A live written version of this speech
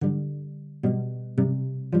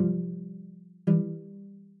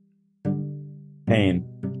Pain.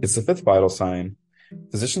 It's the fifth vital sign.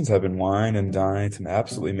 Physicians have been wine and dined to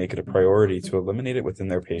absolutely make it a priority to eliminate it within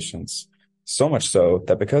their patients. So much so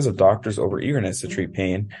that because of doctors' overeagerness to treat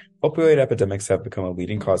pain, opioid epidemics have become a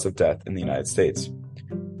leading cause of death in the United States.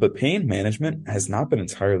 But pain management has not been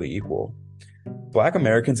entirely equal. Black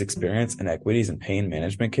Americans experience inequities in pain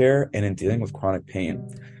management care and in dealing with chronic pain.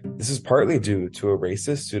 This is partly due to a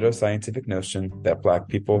racist pseudoscientific notion that Black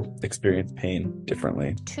people experience pain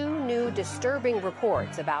differently. Two new disturbing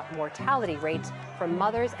reports about mortality rates from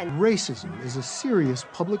mothers and racism is a serious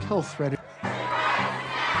public health threat.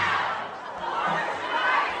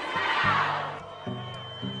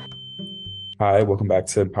 Hi, welcome back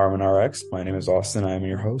to Empowerment RX. My name is Austin. I am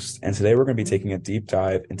your host, and today we're going to be taking a deep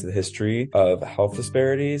dive into the history of health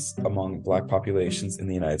disparities among Black populations in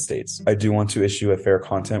the United States. I do want to issue a fair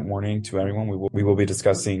content warning to everyone. We will be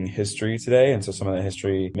discussing history today, and so some of the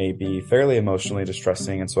history may be fairly emotionally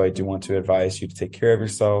distressing, and so I do want to advise you to take care of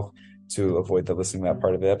yourself, to avoid listening to that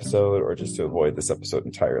part of the episode, or just to avoid this episode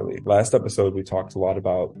entirely. Last episode, we talked a lot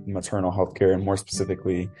about maternal health care, and more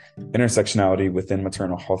specifically, intersectionality within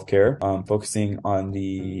maternal health care, focusing on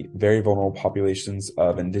the very vulnerable populations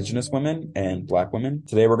of Indigenous women and Black women.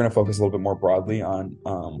 Today, we're going to focus a little bit more broadly on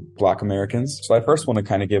Black Americans. So I first want to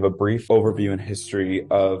kind of give a brief overview and history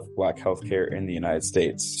of Black healthcare in the United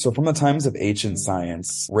States. So from the times of ancient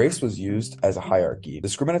science, race was used as a hierarchy.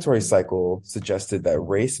 Discriminatory cycle suggested that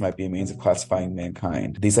race might be a means of classifying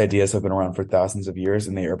mankind. These ideas have been around for thousands of years,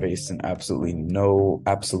 and they are based in absolutely no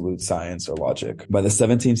absolute science or logic. By the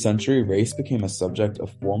 17th century, race became a subject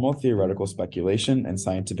of formal theoretical speculation and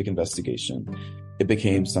scientific investigation. It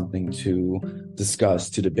became something to discuss,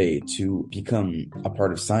 to debate, to become a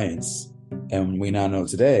part of science. And we now know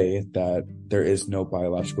today that there is no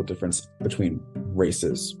biological difference between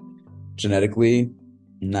races. Genetically,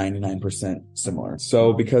 99% similar.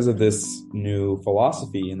 So because of this new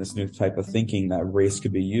philosophy and this new type of thinking that race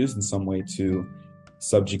could be used in some way to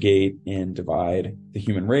subjugate and divide the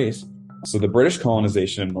human race. So the British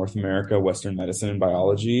colonization of North America, Western medicine and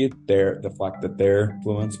biology, the fact that their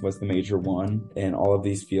influence was the major one in all of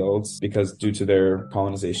these fields, because due to their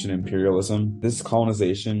colonization imperialism, this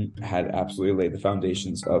colonization had absolutely laid the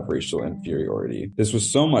foundations of racial inferiority. This was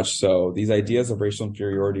so much so, these ideas of racial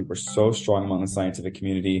inferiority were so strong among the scientific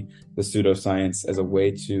community, the pseudoscience, as a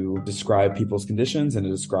way to describe people's conditions and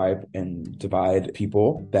to describe and divide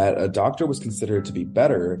people, that a doctor was considered to be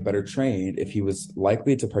better trained if he was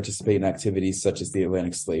likely to participate in activities such as the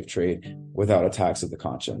Atlantic slave trade without attacks of the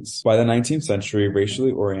conscience. By the 19th century,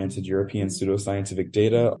 racially oriented European pseudoscientific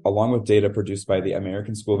data, along with data produced by the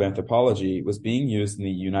American School of Anthropology, was being used in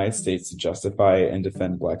the United States to justify and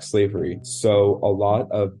defend Black slavery. So a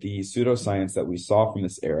lot of the pseudoscience that we saw from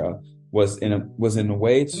this era was in a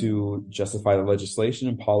way to justify the legislation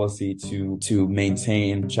and policy to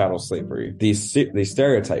maintain chattel slavery. These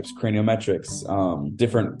stereotypes, craniometrics,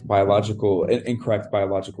 different incorrect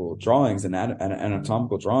biological drawings and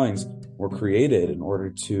anatomical drawings were created in order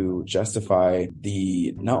to justify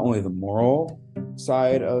not only the moral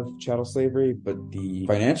side of chattel slavery, but the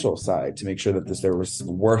financial side, to make sure that there was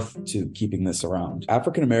worth to keeping this around.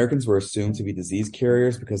 African Americans were assumed to be disease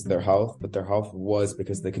carriers because of their health, but their health was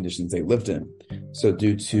because of the conditions they lived in. So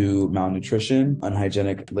due to malnutrition,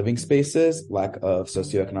 unhygienic living spaces, lack of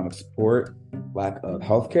socioeconomic support, lack of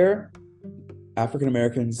healthcare, African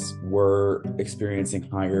Americans were experiencing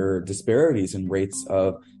higher disparities in rates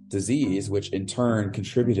of disease, which in turn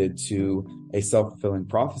contributed to a self-fulfilling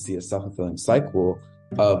prophecy, a self-fulfilling cycle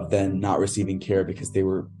of then not receiving care because they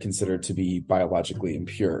were considered to be biologically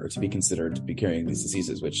impure, to be considered to be carrying these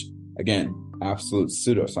diseases, which, again, absolute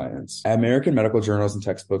pseudoscience. American medical journals and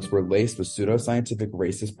textbooks were laced with pseudoscientific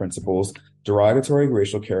racist principles, derogatory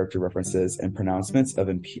racial character references, and pronouncements of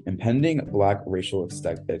impending Black racial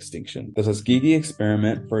extinction. The Tuskegee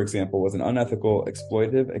experiment, for example, was an unethical,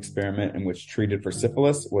 exploitative experiment in which treated for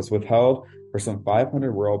syphilis was withheld for some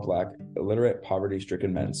 500 rural Black, illiterate,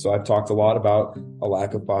 poverty-stricken men. So I've talked a lot about a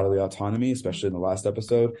lack of bodily autonomy, especially in the last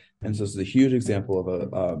episode. And so this is a huge example of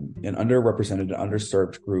an underrepresented,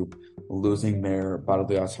 underserved group losing their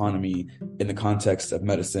bodily autonomy in the context of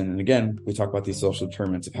medicine. And again, we talk about these social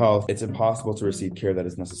determinants of health. It's impossible to receive care that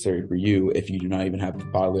is necessary for you if you do not even have the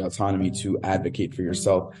bodily autonomy to advocate for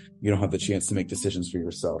yourself. You don't have the chance to make decisions for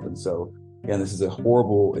yourself. And so again, this is a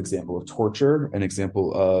horrible example of torture, an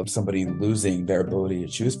example of somebody losing their ability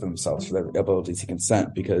to choose for themselves, for their ability to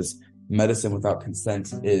consent, because medicine without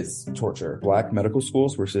consent is torture. Black medical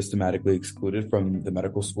schools were systematically excluded from the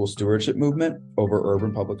medical school stewardship movement over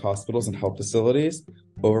urban public hospitals and health facilities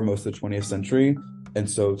over most of the 20th century. And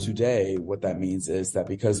so today, what that means is that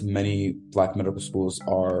because many Black medical schools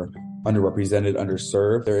are underrepresented,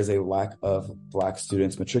 underserved. There is a lack of Black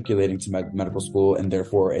students matriculating to medical school, and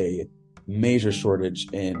therefore a major shortage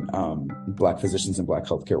in Black physicians and Black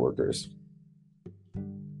healthcare workers.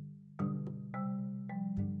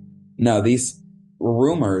 Now, these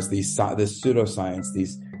rumors, this pseudoscience,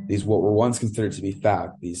 these what were once considered to be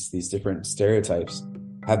fact, these different stereotypes,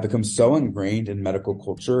 have become so ingrained in medical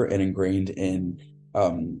culture and ingrained in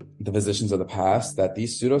the physicians of the past that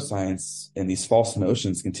these pseudoscience and these false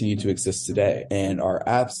notions continue to exist today and are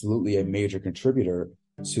absolutely a major contributor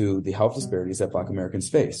to the health disparities that Black Americans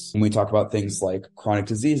face. When we talk about things like chronic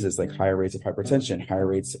diseases, like higher rates of hypertension, higher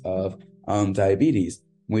rates of diabetes,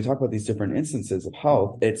 when we talk about these different instances of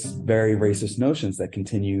health, it's very racist notions that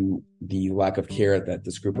continue the lack of care that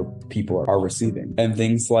this group of people are receiving. And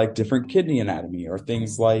things like different kidney anatomy or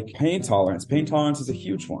things like pain tolerance. Pain tolerance is a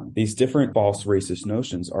huge one. These different false racist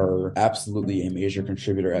notions are absolutely a major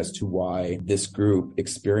contributor as to why this group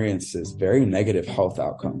experiences very negative health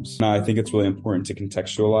outcomes. Now, I think it's really important to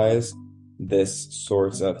contextualize this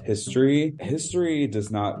sort of history. History does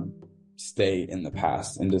not stay in the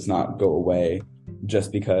past and does not go away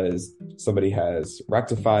just because somebody has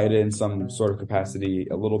rectified it in some sort of capacity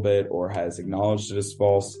a little bit or has acknowledged it as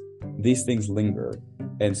false. These things linger.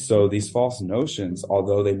 And so these false notions,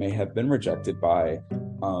 although they may have been rejected by,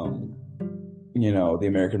 the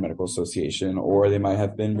American Medical Association, or they might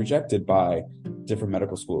have been rejected by different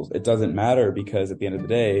medical schools, it doesn't matter, because at the end of the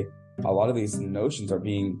day, a lot of these notions are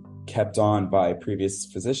being kept on by previous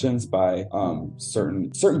physicians, by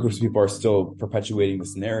certain groups of people are still perpetuating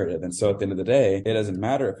this narrative. And so at the end of the day, it doesn't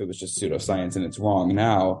matter if it was just pseudoscience and it's wrong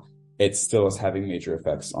now, it still is having major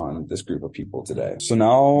effects on this group of people today. So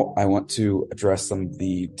now I want to address some of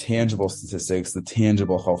the tangible statistics, the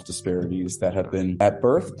tangible health disparities that have been at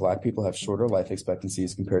birth. Black people have shorter life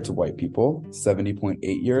expectancies compared to white people, 70.8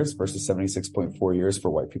 years versus 76.4 years for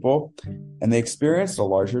white people. And they experienced a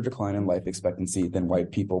larger decline in life expectancy than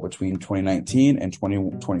white people between 2019 and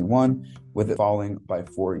 2021, with it falling by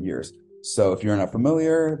 4 years. So if you're not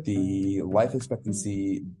familiar, the life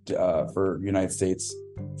expectancy for United States,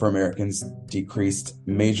 for Americans, decreased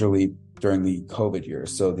majorly during the COVID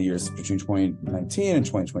years. So the years between 2019 and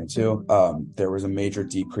 2022, there was a major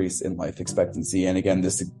decrease in life expectancy. And again,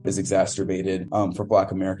 this is exacerbated for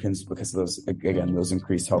Black Americans because of those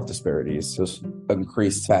increased health disparities, those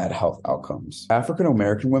increased bad health outcomes. African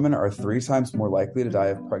American women are 3 times more likely to die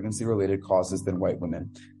of pregnancy-related causes than white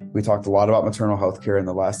women. We talked a lot about maternal health care in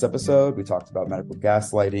the last episode. We talked about medical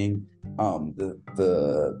gaslighting,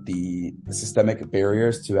 the systemic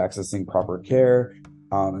barriers to accessing proper care.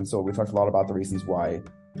 And so we talked a lot about the reasons why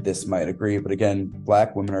this might agree. But again,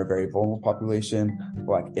 Black women are a very vulnerable population.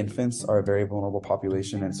 Black infants are a very vulnerable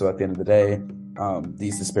population. And so at the end of the day,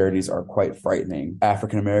 these disparities are quite frightening.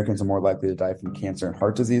 African Americans are more likely to die from cancer and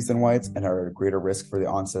heart disease than whites and are at a greater risk for the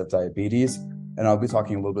onset of diabetes. And I'll be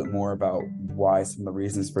talking a little bit more about why some of the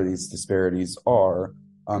reasons for these disparities are.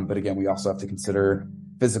 But again, we also have to consider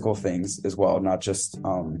physical things as well, not just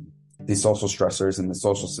the social stressors and the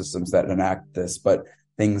social systems that enact this, but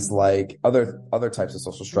things like other types of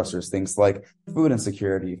social stressors, things like food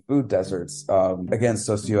insecurity, food deserts, again,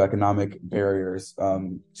 socioeconomic barriers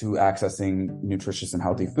to accessing nutritious and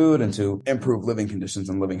healthy food and to improve living conditions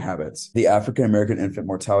and living habits. The African American infant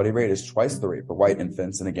mortality rate is twice the rate for white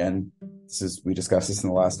infants. And again, we discussed this in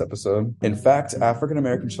the last episode. In fact, African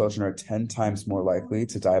American children are 10 times more likely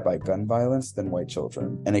to die by gun violence than white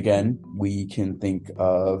children. And again, we can think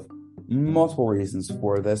of multiple reasons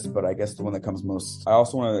for this, but I guess the one that comes most, I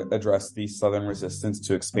also want to address the Southern resistance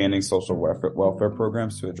to expanding social welfare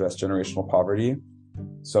programs to address generational poverty.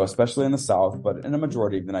 So especially in the South, but in a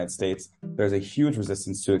majority of the United States, there's a huge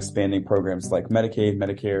resistance to expanding programs like Medicaid,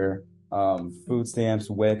 Medicare, food stamps,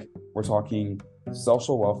 WIC. We're talking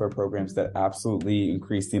social welfare programs that absolutely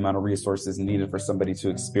increase the amount of resources needed for somebody to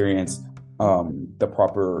experience the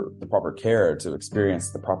proper care, to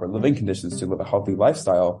experience the proper living conditions, to live a healthy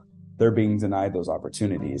lifestyle. They're being denied those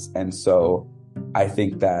opportunities. And so I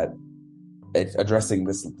think that addressing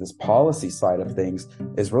this policy side of things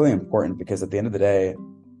is really important, because at the end of the day,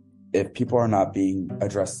 if people are not being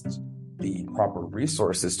addressed the proper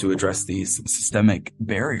resources to address these systemic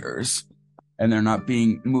barriers, and they're not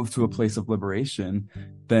being moved to a place of liberation,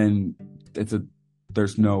 then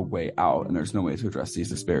there's no way out and there's no way to address these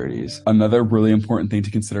disparities. Another really important thing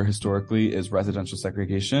to consider historically is residential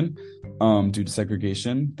segregation. Due to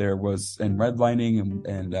segregation, there was redlining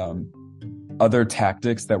and other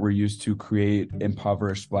tactics that were used to create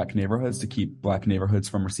impoverished Black neighborhoods, to keep Black neighborhoods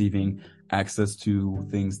from receiving access to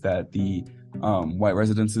things that the white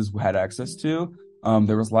residences had access to.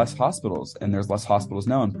 there was less hospitals, and there's less hospitals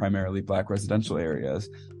now in primarily Black residential areas.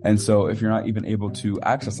 And so if you're not even able to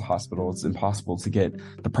access a hospital, it's impossible to get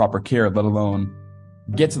the proper care, let alone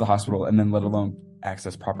get to the hospital, and then let alone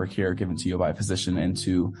access proper care given to you by a physician, and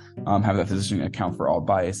to have that physician account for all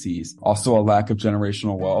biases. Also, a lack of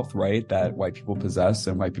generational wealth, right, that white people possess,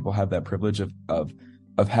 and white people have that privilege of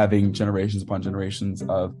having generations upon generations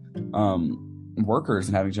of workers,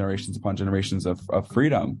 and having generations upon generations of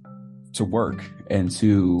freedom to work and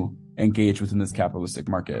to engage within this capitalistic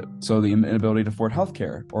market. So the inability to afford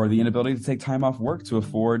healthcare, or the inability to take time off work to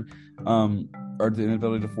afford, or the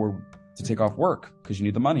inability to afford to take off work because you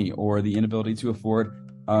need the money, or the inability to afford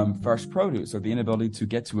fresh produce, or the inability to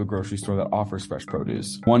get to a grocery store that offers fresh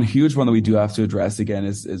produce. One huge one that we do have to address, again,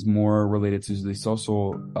 is more related to the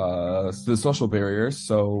social barriers.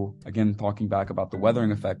 So again, talking back about the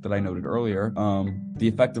weathering effect that I noted earlier, the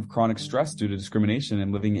effect of chronic stress due to discrimination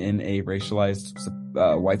and living in a racialized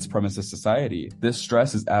white supremacist society. This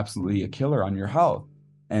stress is absolutely a killer on your health.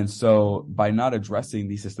 And so by not addressing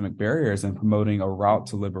these systemic barriers and promoting a route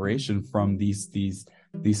to liberation from these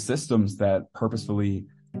systems that purposefully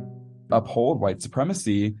uphold white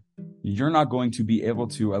supremacy, you're not going to be able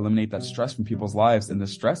to eliminate that stress from people's lives. And the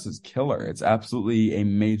stress is killer. It's absolutely a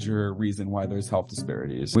major reason why there's health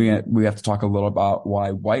disparities. We have to talk a little about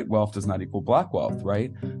why white wealth does not equal Black wealth, right?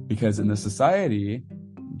 Because in this society,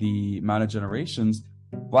 the amount of generations,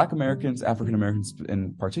 Black Americans, African Americans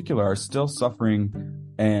in particular, are still suffering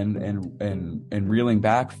and reeling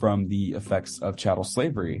back from the effects of chattel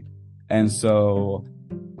slavery. And so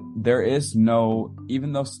there is no,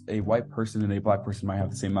 even though a white person and a Black person might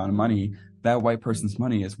have the same amount of money, that white person's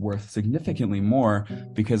money is worth significantly more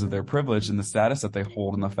because of their privilege and the status that they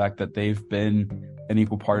hold, and the fact that they've been an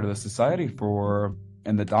equal part of the society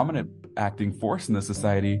and the dominant acting force in the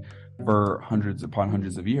society for hundreds upon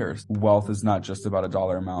hundreds of years. Wealth is not just about a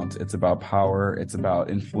dollar amount. It's about power. It's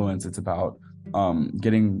about influence. It's about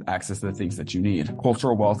getting access to the things that you need.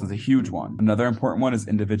 Cultural wealth is a huge one. Another important one is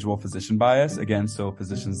individual physician bias. Again, so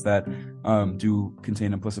physicians that do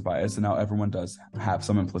contain implicit bias, and now everyone does have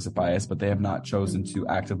some implicit bias, but they have not chosen to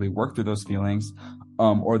actively work through those feelings,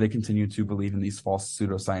 or they continue to believe in these false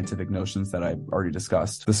pseudoscientific notions that I've already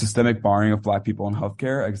discussed. The systemic barring of Black people in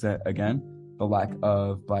healthcare, again, the lack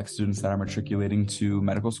of Black students that are matriculating to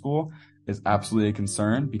medical school is absolutely a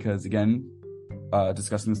concern, because again,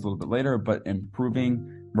 discussing this a little bit later, but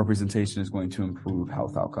improving representation is going to improve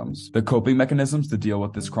health outcomes. The coping mechanisms to deal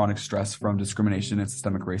with this chronic stress from discrimination and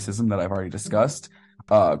systemic racism that I've already discussed.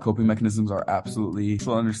 Coping mechanisms are absolutely,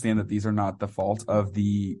 to understand that these are not the fault of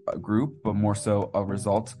the group, but more so a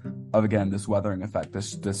result of, again, this weathering effect,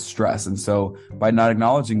 this stress. And so by not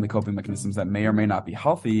acknowledging the coping mechanisms that may or may not be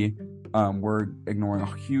healthy, we're ignoring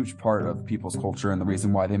a huge part of people's culture and the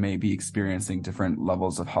reason why they may be experiencing different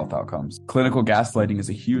levels of health outcomes. Clinical gaslighting is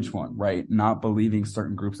a huge one, right? Not believing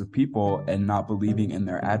certain groups of people and not believing in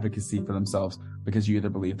their advocacy for themselves, because you either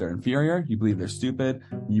believe they're inferior, you believe they're stupid,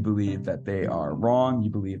 you believe that they are wrong, you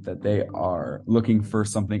believe that they are looking for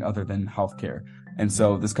something other than healthcare. And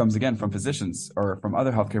so this comes again from physicians or from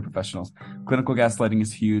other healthcare professionals. Clinical gaslighting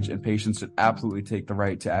is huge, and patients should absolutely take the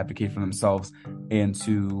right to advocate for themselves and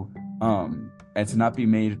to not be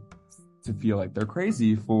made to feel like they're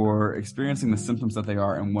crazy for experiencing the symptoms that they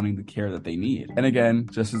are and wanting the care that they need. And again,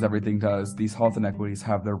 just as everything does, these health inequities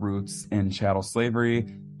have their roots in chattel slavery.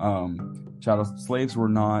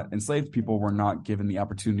 Enslaved people were not given the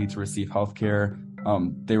opportunity to receive health care.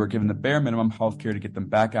 They were given the bare minimum health care to get them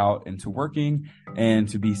back out into working and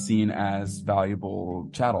to be seen as valuable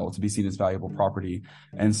chattel, to be seen as valuable property.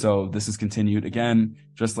 And so this is continued again,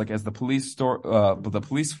 just like as the police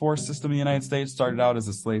force system in the United States started out as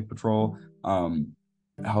a slave patrol.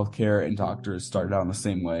 Healthcare and doctors started out in the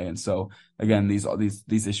same way. And so again, these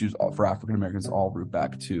issues for African Americans all root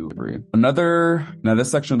back to slavery. Now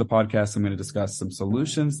this section of the podcast, I'm going to discuss some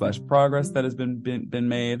solutions / progress that has been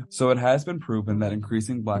made. So it has been proven that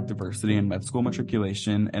increasing Black diversity in med school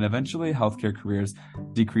matriculation and eventually healthcare careers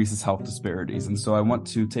decreases health disparities. And so I want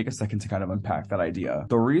to take a second to kind of unpack that idea.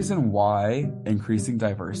 The reason why increasing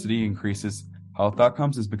diversity increases health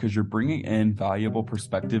outcomes is because you're bringing in valuable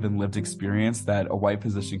perspective and lived experience that a white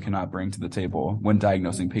physician cannot bring to the table when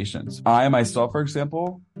diagnosing patients. I myself, for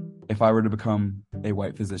example, if I were to become a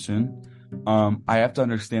white physician, I have to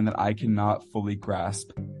understand that I cannot fully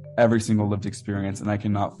grasp every single lived experience, and I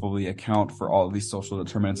cannot fully account for all of these social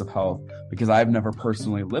determinants of health because I've never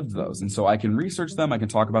personally lived those. And so I can research them, I can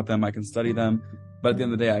talk about them, I can study them, but at the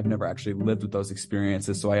end of the day, I've never actually lived with those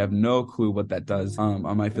experiences, so I have no clue what that does on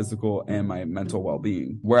my physical and my mental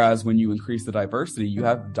well-being. Whereas when you increase the diversity, you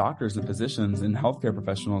have doctors and physicians and healthcare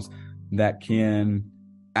professionals that can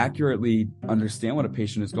accurately understand what a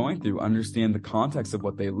patient is going through, understand the context of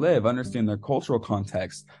what they live, understand their cultural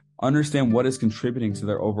context, understand what is contributing to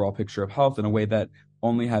their overall picture of health in a way that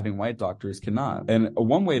only having white doctors cannot. And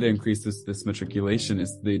one way to increase this matriculation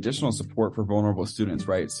is the additional support for vulnerable students,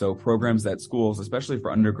 right? So programs at schools, especially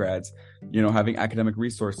for undergrads, having academic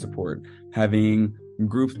resource support, having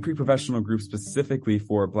groups, pre-professional groups specifically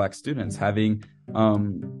for Black students, having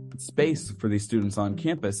space for these students on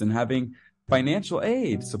campus, and having financial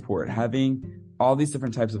aid support, having all these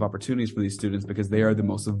different types of opportunities for these students, because they are the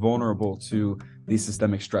most vulnerable to these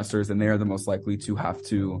systemic stressors, and they are the most likely to have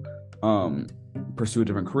to pursue a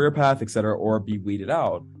different career path, et cetera, or be weeded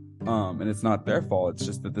out. And it's not their fault. It's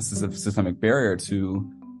just that this is a systemic barrier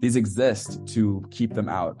these exist to keep them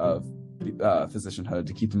out of physicianhood,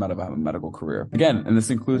 to keep them out of a medical career. Again, and this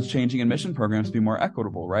includes changing admission programs to be more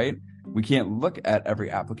equitable, right? We can't look at every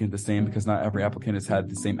applicant the same, because not every applicant has had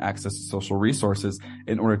the same access to social resources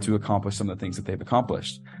in order to accomplish some of the things that they've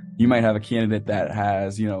accomplished. You might have a candidate that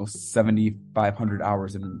has, 7,500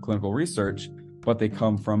 hours in clinical research, but they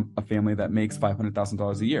come from a family that makes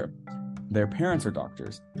 $500,000 a year. Their parents are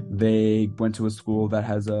doctors. They went to a school that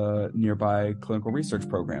has a nearby clinical research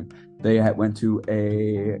program. They went to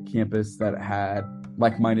a campus that had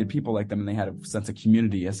like-minded people like them, and they had a sense of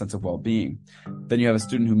community, a sense of well-being. Then you have a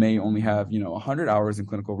student who may only have, 100 hours in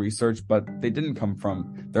clinical research, but they didn't come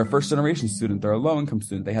from, they're a first-generation student, they're a low-income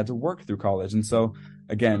student, they had to work through college. And so,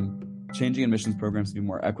 again, changing admissions programs to be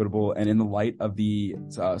more equitable. And in the light of the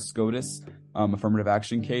SCOTUS affirmative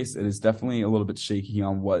action case, it is definitely a little bit shaky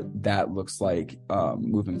on what that looks like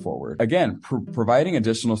moving forward. Again, providing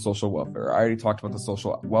additional social welfare. I already talked about the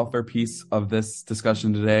social welfare piece of this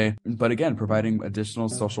discussion today, but again, providing additional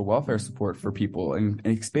social welfare support for people, and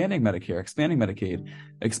expanding Medicare, expanding Medicaid,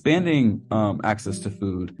 expanding access to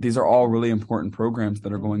food. These are all really important programs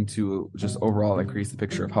that are going to just overall increase the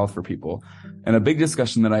picture of health for people. And a big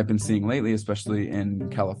discussion that I've been seeing lately, especially in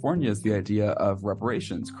California, is the idea of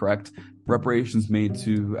reparations, correct? Reparations made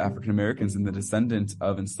to African Americans and the descendants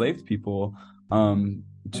of enslaved people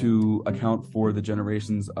to account for the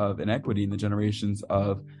generations of inequity and the generations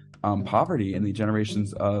of poverty and the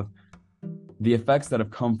generations of the effects that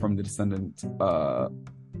have come from the descendants of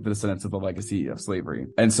the legacy of slavery.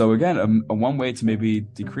 And so again, one way to maybe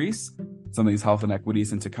decrease some of these health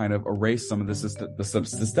inequities and to kind of erase some of the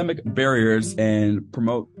systemic barriers and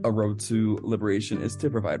promote a road to liberation is to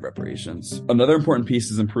provide reparations. Another important piece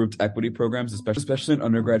is improved equity programs, especially in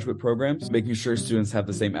undergraduate programs, making sure students have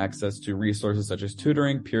the same access to resources such as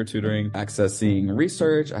tutoring, peer tutoring, accessing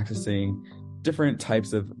research, accessing different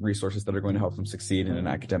types of resources that are going to help them succeed in an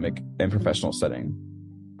academic and professional setting.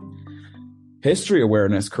 History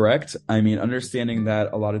awareness, correct? I mean, understanding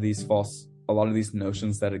that a lot of these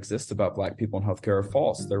notions that exist about Black people in healthcare are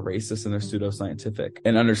false. They're racist and they're pseudoscientific.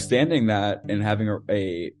 And understanding that and having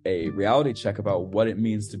a reality check about what it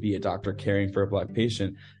means to be a doctor caring for a Black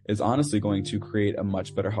patient is honestly going to create a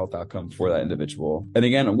much better health outcome for that individual. And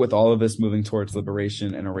again, with all of this moving towards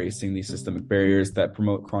liberation and erasing these systemic barriers that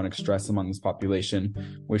promote chronic stress among this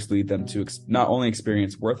population, which lead them to not only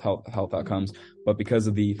experience worse health outcomes, but because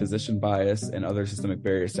of the physician bias and other systemic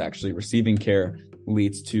barriers to actually receiving care,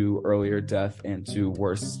 leads to earlier death and to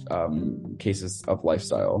worse cases of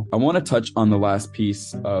lifestyle. I want to touch on the last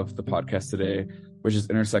piece of the podcast today, which is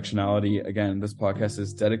intersectionality. Again, this podcast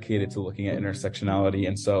is dedicated to looking at intersectionality.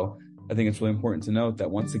 And so I think it's really important to note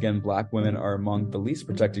that once again, Black women are among the least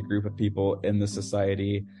protected group of people in the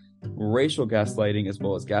society. Racial gaslighting, as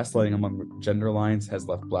well as gaslighting among gender lines, has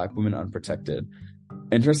left Black women unprotected.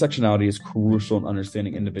 Intersectionality is crucial in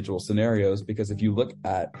understanding individual scenarios, because if you look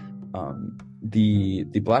at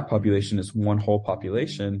the Black population as one whole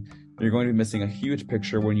population, you're going to be missing a huge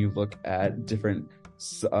picture when you look at different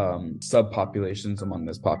subpopulations among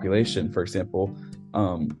this population. For example,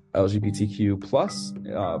 LGBTQ plus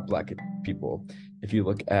Black people. If you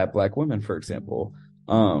look at Black women, for example,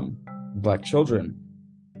 Black children.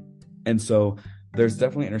 And so there's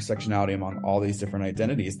definitely intersectionality among all these different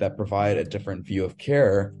identities that provide a different view of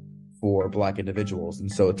care for Black individuals.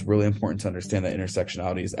 And so it's really important to understand that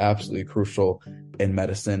intersectionality is absolutely crucial in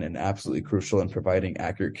medicine and absolutely crucial in providing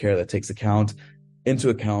accurate care that takes into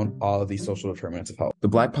account all of these social determinants of health. The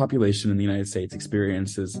Black population in the United States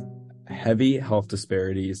experiences heavy health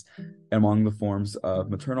disparities among the forms of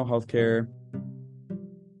maternal health care,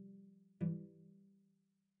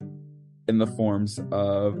 in the forms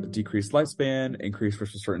of decreased lifespan, increased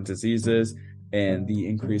risk for certain diseases, and the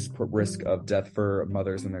increased risk of death for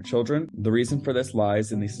mothers and their children. The reason for this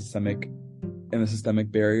lies in the systemic and the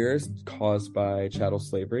systemic barriers caused by chattel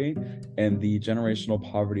slavery and the generational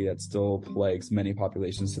poverty that still plagues many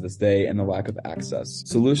populations to this day and the lack of access.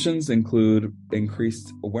 Solutions include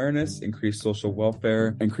increased awareness, increased social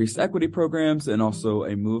welfare, increased equity programs, and also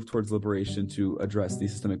a move towards liberation to address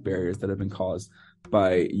these systemic barriers that have been caused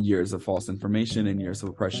by years of false information and years of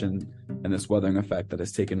oppression and this weathering effect that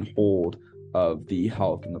has taken hold of the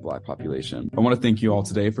health in the Black population. I want to thank you all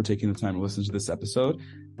today for taking the time to listen to this episode.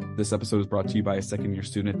 This episode is brought to you by a second-year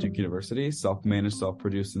student at Duke University, self-managed,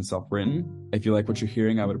 self-produced, and self-written. If you like what you're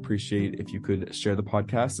hearing, I would appreciate if you could share the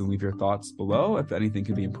podcast and leave your thoughts below if anything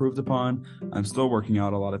could be improved upon. I'm still working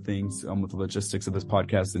out a lot of things with the logistics of this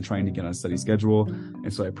podcast and trying to get on a steady schedule,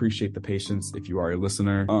 and so I appreciate the patience if you are a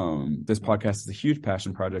listener. This podcast is a huge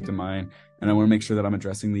passion project of mine, and I want to make sure that I'm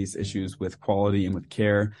addressing these issues with quality and with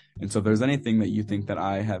care. And so if there's anything that you think that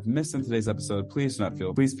I have missed in today's episode, please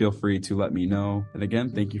feel free to let me know. And again,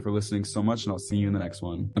 thank you for listening so much, and I'll see you in the next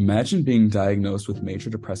one. Imagine being diagnosed with major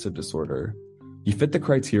depressive disorder. You fit the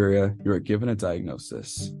criteria, you are given a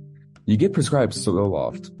diagnosis. You get prescribed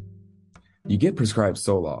Zoloft.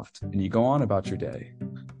 And you go on about your day.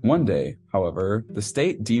 One day, however, the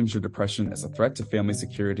state deems your depression as a threat to family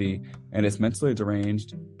security and is mentally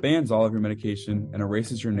deranged, bans all of your medication, and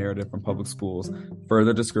erases your narrative from public schools,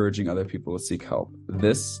 further discouraging other people to seek help.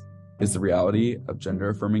 This is the reality of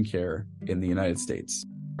gender-affirming care in the United States.